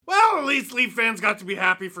least Leaf fans got to be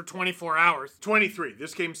happy for 24 hours. 23.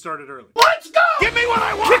 This game started early. Let's go! Give me what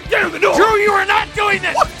I want! Kick down the door! Drew, you are not doing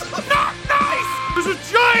this! Not nice! There's a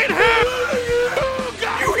giant head!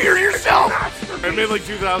 You hear yourself! I made like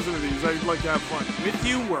 2,000 of these. I'd like to have fun. With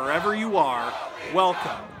you wherever you are,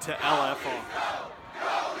 welcome to LFR.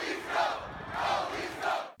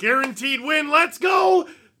 Guaranteed win, let's go!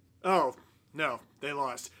 Oh, no, they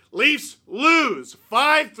lost. Leafs lose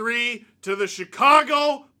 5-3 to the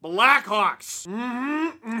Chicago Blackhawks.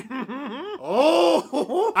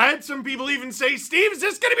 Oh, I had some people even say, Steve, is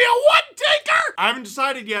this gonna be a one-taker? I haven't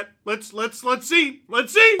decided yet. Let's see.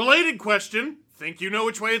 Related question. Think you know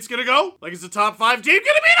which way it's gonna go? Like, is the top 5 team gonna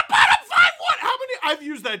be the bottom 5? What? How many? I've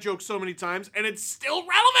used that joke so many times, and it's still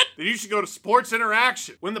relevant. Then you should go to Sports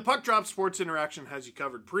Interaction. When the puck drops, Sports Interaction has you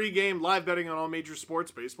covered. Pre-game, live betting on all major sports,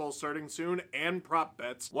 baseball starting soon, and prop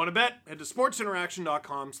bets. Want to bet? Head to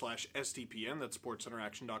sportsinteraction.com/SDPN. That's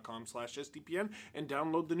sportsinteraction.com/SDPN, and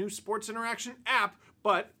download the new Sports Interaction app,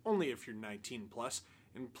 but only if you're 19 plus.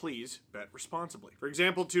 And please bet responsibly. For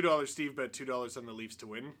example, $2 Steve bet $2 on the Leafs to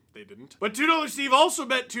win. They didn't. But $2 Steve also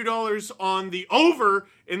bet $2 on the over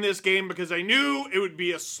in this game because I knew it would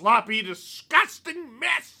be a sloppy, disgusting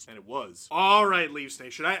mess. And it was. All right, Leafs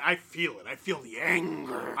Nation. I feel it. I feel the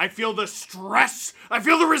anger. I feel the stress. I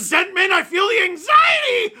feel the resentment. I feel the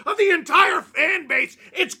anxiety of the entire fan base.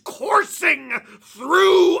 It's coursing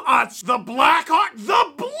through us. The Blackhawks.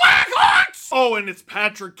 Oh, and it's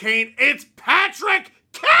Patrick Kane. It's Patrick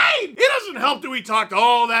Kane! It doesn't help that we talked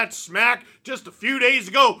all that smack just a few days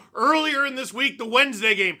ago. Earlier in this week, the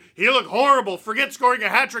Wednesday game, he looked horrible. Forget scoring a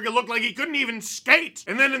hat trick, it looked like he couldn't even skate.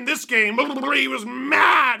 And then in this game, he was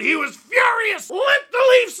mad. He was furious. Lit the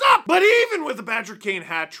Leafs up. But even with the Patrick Kane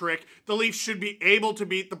hat trick, the Leafs should be able to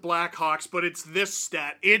beat the Blackhawks, but it's this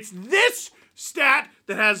stat. It's this stat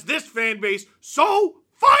that has this fan base so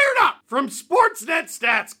fired up. From Sportsnet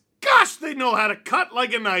Stats, gosh, they know how to cut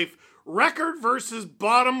like a knife. Record versus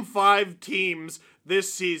bottom 5 teams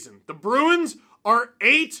this season. The Bruins are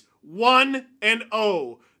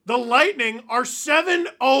 8-1-0. The Lightning are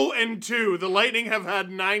 7-0-2. The Lightning have had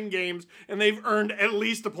 9 games, and they've earned at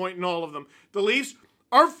least a point in all of them. The Leafs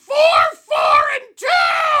are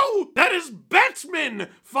 4-4-2! That is Betzman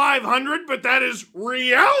 500, but that is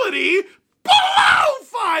reality below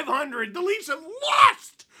 500. The Leafs have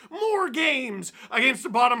lost more games against the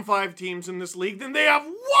bottom 5 teams in this league than they have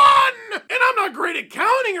won! And I'm not great at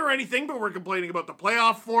counting or anything, but we're complaining about the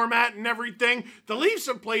playoff format and everything. The Leafs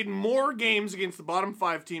have played more games against the bottom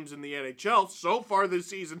 5 teams in the NHL so far this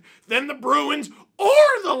season than the Bruins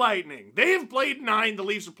or the Lightning. They have played 9, the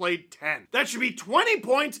Leafs have played 10. That should be 20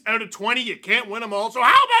 points out of 20. You can't win them all, so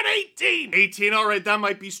how about 18? 18, all right, that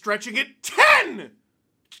might be stretching it. 10!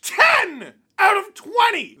 10! Out of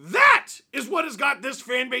 20. That is what has got this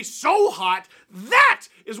fan base so hot. That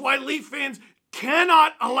is why Leaf fans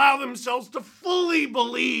cannot allow themselves to fully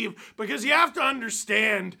believe, because you have to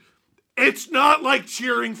understand, it's not like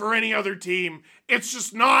cheering for any other team. It's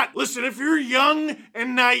just not. Listen, if you're young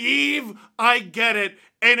and naive, I get it,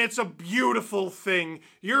 and it's a beautiful thing.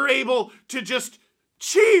 You're able to just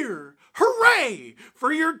cheer. Hooray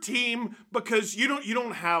for your team, because you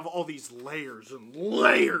don't have all these layers and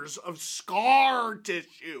layers of scar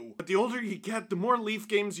tissue. But the older you get, the more Leaf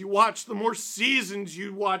games you watch, the more seasons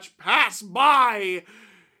you watch pass by.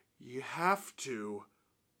 You have to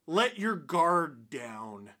let your guard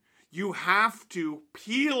down. You have to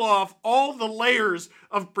peel off all the layers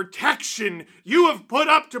of protection you have put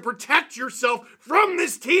up to protect yourself from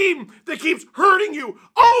this team that keeps hurting you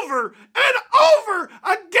over and over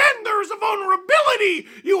again. There is a vulnerability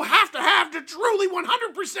you have to truly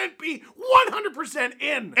 100% be 100%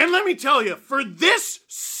 in. And let me tell you, for this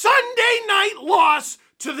Sunday night loss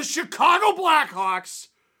to the Chicago Blackhawks,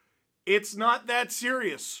 it's not that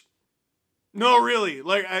serious. No, really.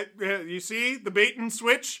 Like, you see the bait and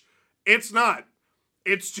switch? It's not.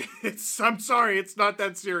 I'm sorry, it's not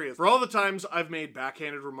that serious. For all the times I've made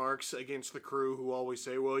backhanded remarks against the crew who always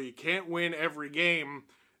say, well, you can't win every game,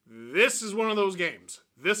 this is one of those games.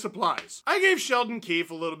 This applies. I gave Sheldon Keefe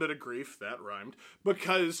a little bit of grief, that rhymed,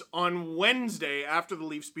 because on Wednesday, after the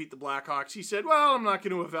Leafs beat the Blackhawks, he said, well, I'm not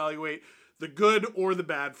going to evaluate the good or the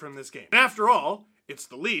bad from this game. And after all, it's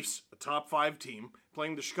the Leafs, a top 5 team,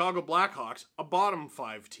 playing the Chicago Blackhawks, a bottom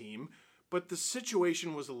 5 team. But the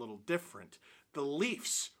situation was a little different. The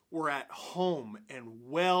Leafs were at home and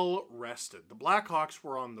well rested. The Blackhawks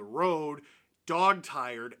were on the road,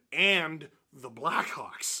 dog-tired, and the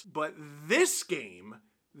Blackhawks. But this game,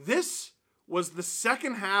 this was the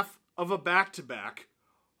second half of a back-to-back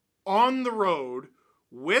on the road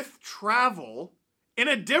with travel in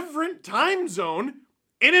a different time zone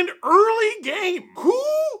in an early game. Who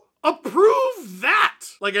approved that?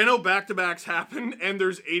 Like, I know back-to-backs happen and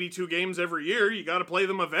there's 82 games every year. You got to play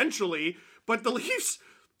them eventually. But the Leafs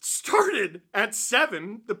started at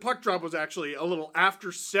 7. The puck drop was actually a little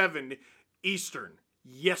after 7 Eastern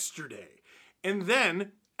yesterday. And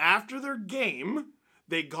then after their game,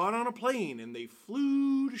 they got on a plane and they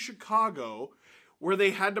flew to Chicago, where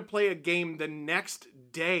they had to play a game the next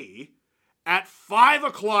day at 5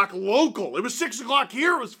 o'clock local. It was 6 o'clock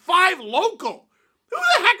here. It was 5 local. Who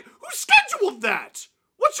the heck? Who scheduled that?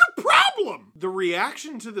 What's your problem? The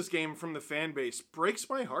reaction to this game from the fan base breaks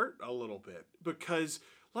my heart a little bit because,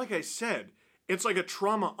 like I said, it's like a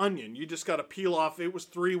trauma onion. You just got to peel off. It was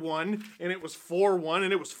 3-1, and it was 4-1,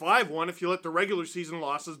 and it was 5-1 if you let the regular season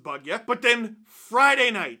losses bug you. But then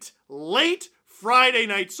Friday night, late Friday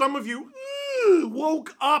night, some of you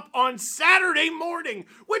woke up on Saturday morning,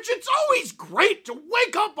 which it's always great to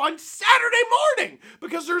wake up on Saturday morning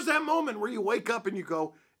because there's that moment where you wake up and you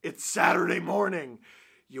go, it's Saturday morning.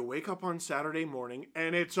 You wake up on Saturday morning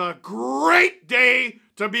and it's a great day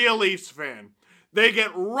to be a Leafs fan. They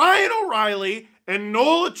get Ryan O'Reilly and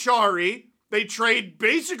Noel Acciari. They trade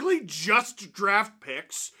basically just draft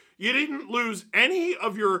picks. You didn't lose any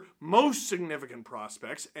of your most significant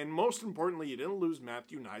prospects, and most importantly, you didn't lose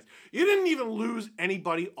Matthew Knies. You didn't even lose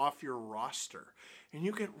anybody off your roster. And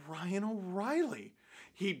you get Ryan O'Reilly.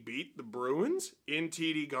 He beat the Bruins in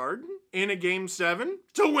TD Garden in a Game 7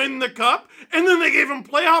 to win the Cup, and then they gave him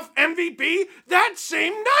playoff MVP that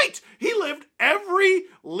same night. He lived every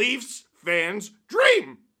Leafs fan's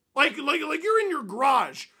dream. Like you're in your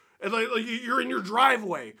garage, like you're in your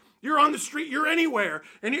driveway. You're on the street, you're anywhere,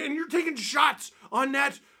 and you're taking shots on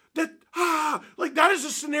that is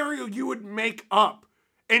a scenario you would make up.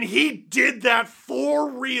 And he did that for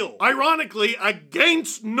real. Ironically,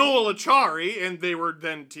 against Noel Acciari, and they were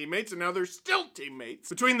then teammates, and now they're still teammates.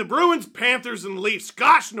 Between the Bruins, Panthers, and Leafs,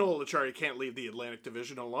 gosh, Noel Acciari can't leave the Atlantic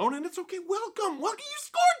Division alone, and it's okay. Welcome, you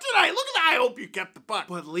scored tonight. Look at that, I hope you kept the puck.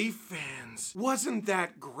 But Leaf fans, wasn't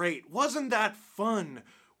that great? Wasn't that fun?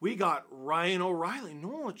 We got Ryan O'Reilly.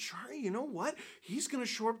 Noel Acciari, you know what? He's going to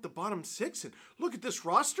shore up the bottom 6. And look at this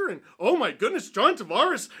roster. And oh my goodness, John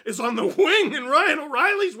Tavares is on the wing. And Ryan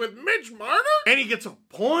O'Reilly's with Mitch Marner. And he gets a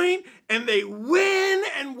point. And they win.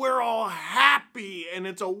 And we're all happy. And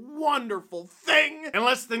it's a wonderful thing. And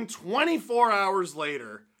less than 24 hours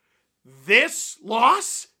later, this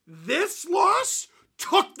loss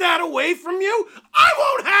took that away from you? I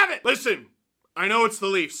won't have it. Listen, I know it's the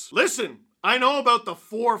Leafs. Listen. I know about the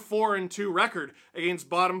 4-4-2 record against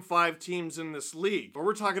bottom 5 teams in this league, but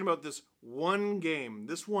we're talking about this one game,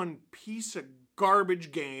 this one piece of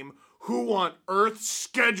garbage game. Who on earth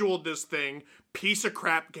scheduled this thing? Piece of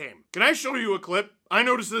crap game. Can I show you a clip? I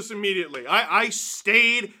noticed this immediately. I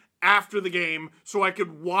stayed after the game so I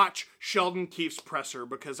could watch Sheldon Keefe's presser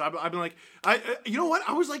because I've been like, you know what?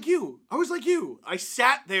 I was like you. I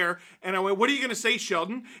sat there and I went, what are you going to say,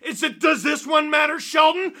 Sheldon? Does this one matter,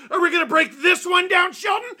 Sheldon? Are we going to break this one down,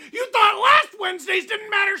 Sheldon? You thought last Wednesdays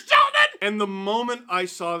didn't matter, Sheldon? And the moment I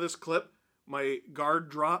saw this clip, my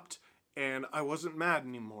guard dropped and I wasn't mad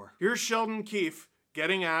anymore. Here's Sheldon Keefe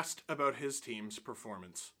getting asked about his team's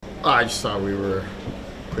performance. I just thought we were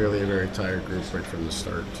clearly a very tired group right from the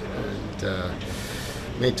start and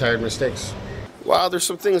made tired mistakes. Well, there's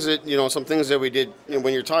some things that we did.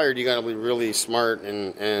 When you're tired, you got to be really smart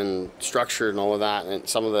and structured and all of that. And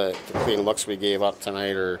some of the clean looks we gave up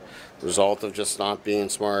tonight are the result of just not being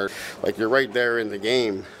smart. Like, you're right there in the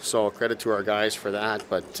game, so credit to our guys for that.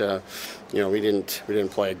 But we didn't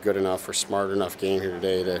play a good enough or smart enough game here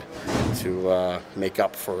today to make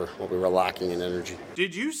up for what we were lacking in energy.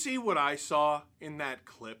 Did you see what I saw in that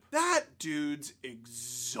clip? That dude's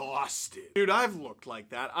exhausted. Dude, I've looked like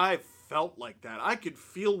that. I've felt like that. I could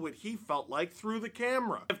feel what he felt like through the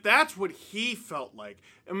camera. If that's what he felt like,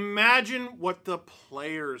 imagine what the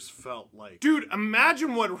players felt like. Dude,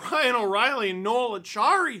 imagine what Ryan O'Reilly and Noel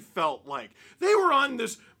Acciari felt like. They were on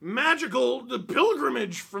this magical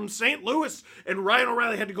pilgrimage from St. Louis, and Ryan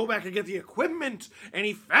O'Reilly had to go back and get the equipment, and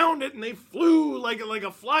he found it, and they flew like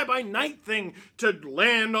a fly-by-night thing to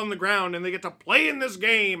land on the ground, and they get to play in this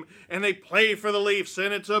game, and they play for the Leafs,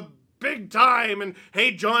 and it's a big time, and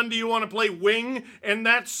hey, John, do you want to play wing? And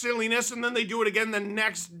that silliness, and then they do it again the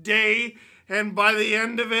next day, and by the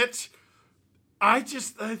end of it, I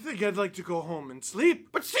think I'd like to go home and sleep.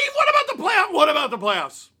 But Steve, what about the playoff? What about the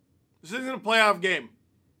playoffs? This isn't a playoff game.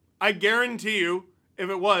 I guarantee you, if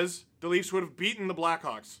it was, the Leafs would have beaten the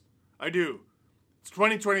Blackhawks. I do. It's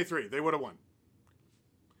 2023. They would have won.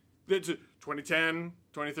 It's 2010,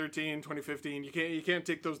 2013, 2015. You can't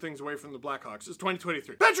take those things away from the Blackhawks. It's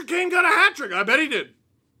 2023. Patrick Kane got a hat trick. I bet he did.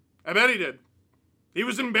 I bet he did. He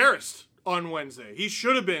was embarrassed on Wednesday. He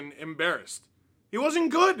should have been embarrassed. He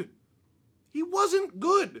wasn't good. He wasn't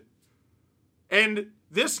good. And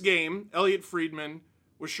this game, Elliot Friedman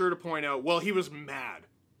was sure to point out, well, he was mad.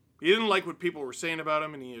 He didn't like what people were saying about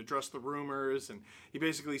him, and he addressed the rumors, and he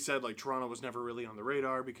basically said, like, Toronto was never really on the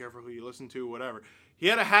radar, be careful who you listen to, whatever. He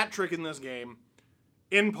had a hat trick in this game,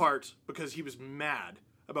 in part because he was mad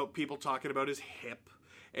about people talking about his hip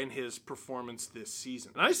and his performance this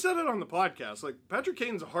season. And I said it on the podcast, like, Patrick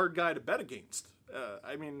Kane's a hard guy to bet against.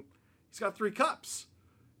 I mean, he's got 3 cups.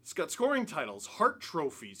 He's got scoring titles, Hart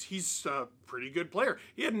trophies. He's a pretty good player.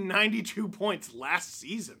 He had 92 points last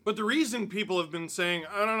season. But the reason people have been saying,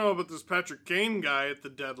 I don't know about this Patrick Kane guy at the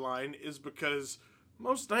deadline, is because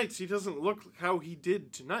most nights he doesn't look how he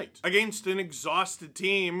did tonight. Against an exhausted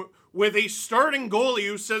team with a starting goalie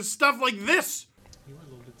who says stuff like this. You were a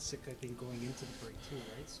little bit sick, I think, going into the break too,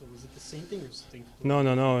 right? So was it the same thing or something? No.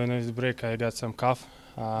 In the break I got some cough.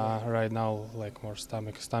 Right now, like more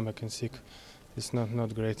stomach and sick. It's not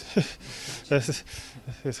great.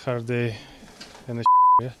 It's hard day and the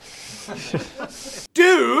yeah.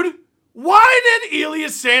 Dude, why did Ilya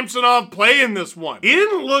Samsonov play in this one? He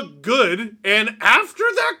didn't look good, and after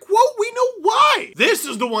that quote, we know why. This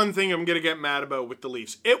is the one thing I'm gonna get mad about with the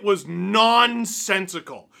Leafs. It was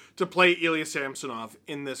nonsensical to play Ilya Samsonov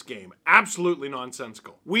in this game. Absolutely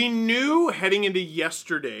nonsensical. We knew heading into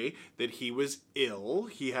yesterday that he was ill.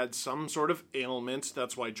 He had some sort of ailment.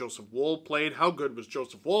 That's why Joseph Woll played. How good was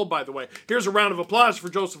Joseph Woll, by the way? Here's a round of applause for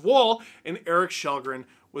Joseph Woll. And Eric Källgren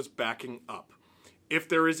was backing up. If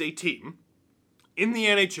there is a team in the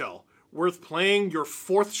NHL worth playing your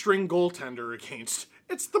 4th-string goaltender against,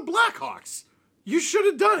 it's the Blackhawks. You should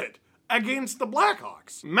have done it against the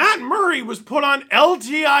Blackhawks. Matt Murray was put on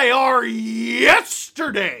LTIR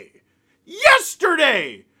yesterday.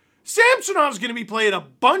 Samsonov's going to be playing a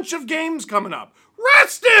bunch of games coming up.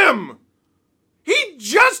 Rest him! He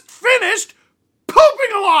just finished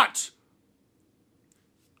pooping a lot.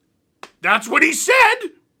 That's what he said.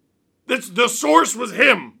 The source was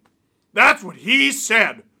him. That's what he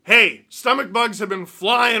said. Hey, stomach bugs have been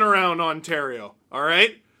flying around Ontario, all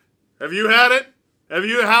right? Have you had it?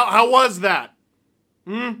 How was that?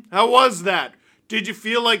 How was that? Did you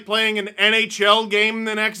feel like playing an NHL game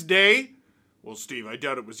the next day? Well, Steve, I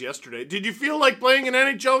doubt it was yesterday. Did you feel like playing an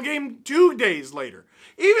NHL game 2 days later?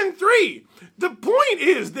 Even 3. The point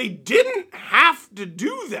is, they didn't have to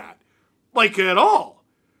do that. Like, at all.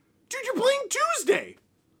 Dude, you're playing Tuesday.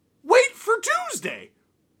 Wait for Tuesday.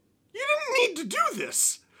 You didn't need to do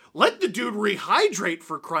this. Let the dude rehydrate,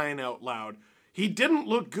 for crying out loud. He didn't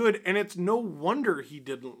look good, and it's no wonder he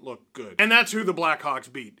didn't look good. And that's who the Blackhawks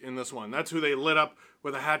beat in this one. That's who they lit up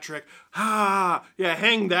with a hat trick. Yeah,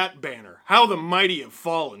 hang that banner. How the mighty have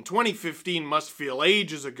fallen. 2015 must feel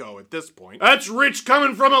ages ago at this point. That's rich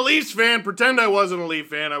coming from a Leafs fan. Pretend I wasn't a Leaf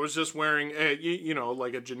fan. I was just wearing,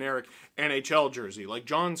 like a generic NHL jersey, like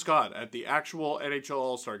John Scott at the actual NHL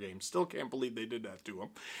All-Star game. Still can't believe they did that to him.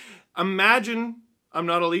 Imagine I'm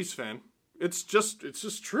not a Leafs fan. It's just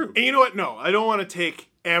true. And you know what? No, I don't want to take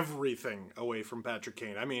everything away from Patrick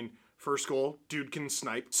Kane. I mean, first goal, dude can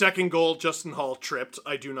snipe. Second goal, Justin Hall tripped.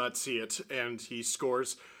 I do not see it. And he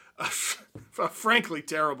scores a frankly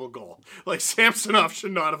terrible goal. Like, Samsonov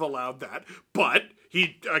should not have allowed that. But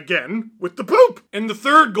he, again, with the poop. And the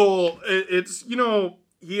third goal, it's,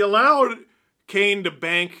 he allowed Kane to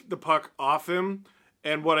bank the puck off him.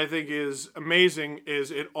 And what I think is amazing is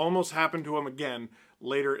it almost happened to him again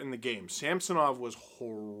later in the game. Samsonov was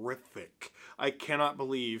horrific. I cannot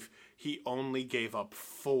believe he only gave up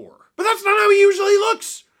 4. But that's not how he usually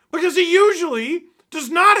looks, because he usually does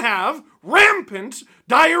not have rampant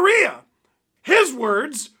diarrhea. His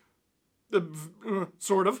words,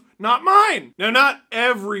 sort of, not mine. Now, not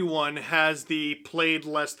everyone has the played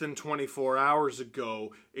less than 24 hours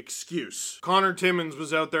ago excuse. Connor Timmins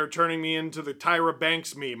was out there turning me into the Tyra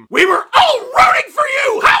Banks meme. We were all rooting for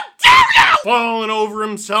you! How dare you! Falling over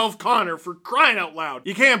himself, Connor, for crying out loud.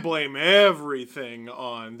 You can't blame everything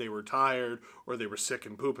on they were tired or they were sick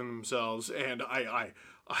and pooping themselves, and I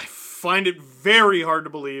find it very hard to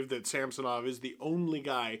believe that Samsonov is the only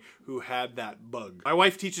guy who had that bug. My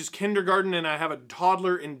wife teaches kindergarten and I have a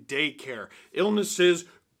toddler in daycare. Illnesses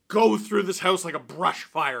go through this house like a brush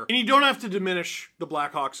fire. And you don't have to diminish the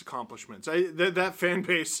Blackhawks' accomplishments. That fan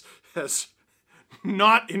base has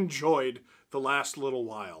not enjoyed the last little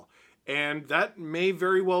while. And that may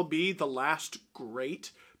very well be the last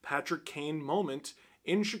great Patrick Kane moment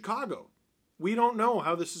in Chicago. We don't know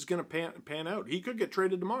how this is going to pan out. He could get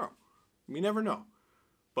traded tomorrow. We never know.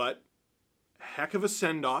 But heck of a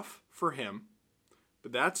send-off for him.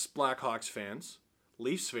 But that's Blackhawks fans.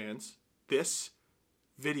 Leafs fans, these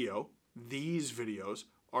videos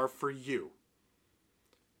are for you.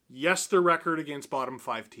 Yes, the record against bottom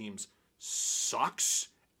 5 teams sucks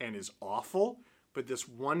and is awful, but this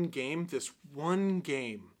one game,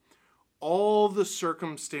 all the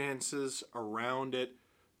circumstances around it,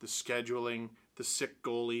 the scheduling, the sick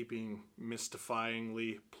goalie being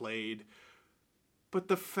mystifyingly played, but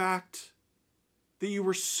the fact that you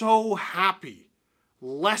were so happy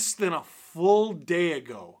less than a full day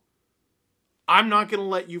ago, I'm not going to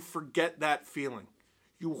let you forget that feeling.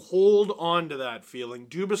 You hold on to that feeling.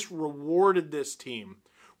 Dubas rewarded this team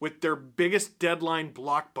with their biggest deadline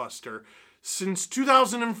blockbuster since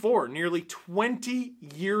 2004, nearly 20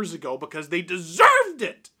 years ago, because they deserved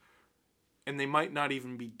it. And they might not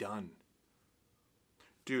even be done.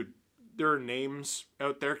 Dude, there are names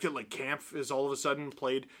out there. Like Kampf has all of a sudden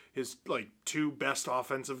played his 2 best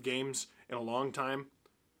offensive games in a long time.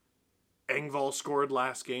 Engvall scored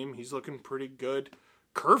last game. He's looking pretty good.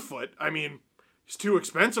 Kerfoot, I mean, he's too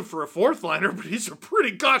expensive for a fourth liner, but he's a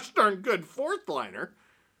pretty gosh darn good fourth liner.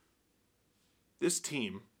 This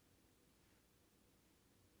team.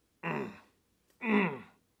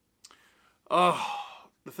 Oh,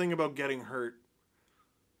 the thing about getting hurt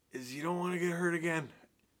is you don't want to get hurt again.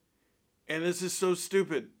 And this is so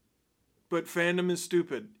stupid. But fandom is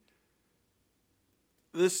stupid.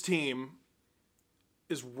 This team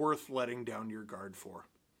is worth letting down your guard for.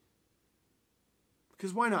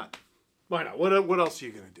 Because why not? Why not? What else are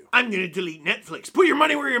you going to do? I'm going to delete Netflix. Put your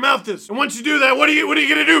money where your mouth is. And once you do that, what are you going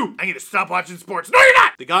to do? I'm going to stop watching sports. No, you're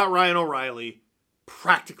not! They got Ryan O'Reilly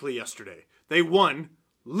practically yesterday. They won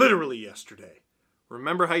literally yesterday.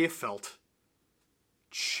 Remember how you felt.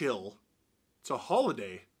 Chill. It's a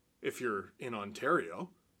holiday if you're in Ontario.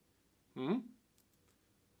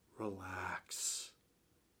 Relax.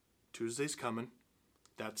 Tuesday's coming.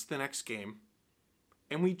 That's the next game.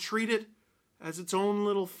 And we treat it as its own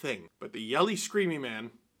little thing. But the yelly screamy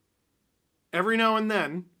man, every now and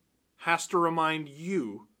then, has to remind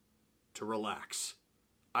you to relax.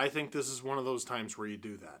 I think this is one of those times where you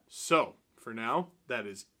do that. So, for now, that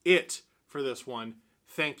is it for this one.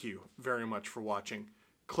 Thank you very much for watching.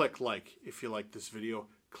 Click like if you liked this video.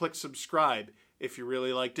 Click subscribe if you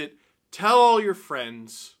really liked it. Tell all your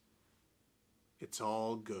friends. It's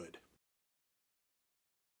all good.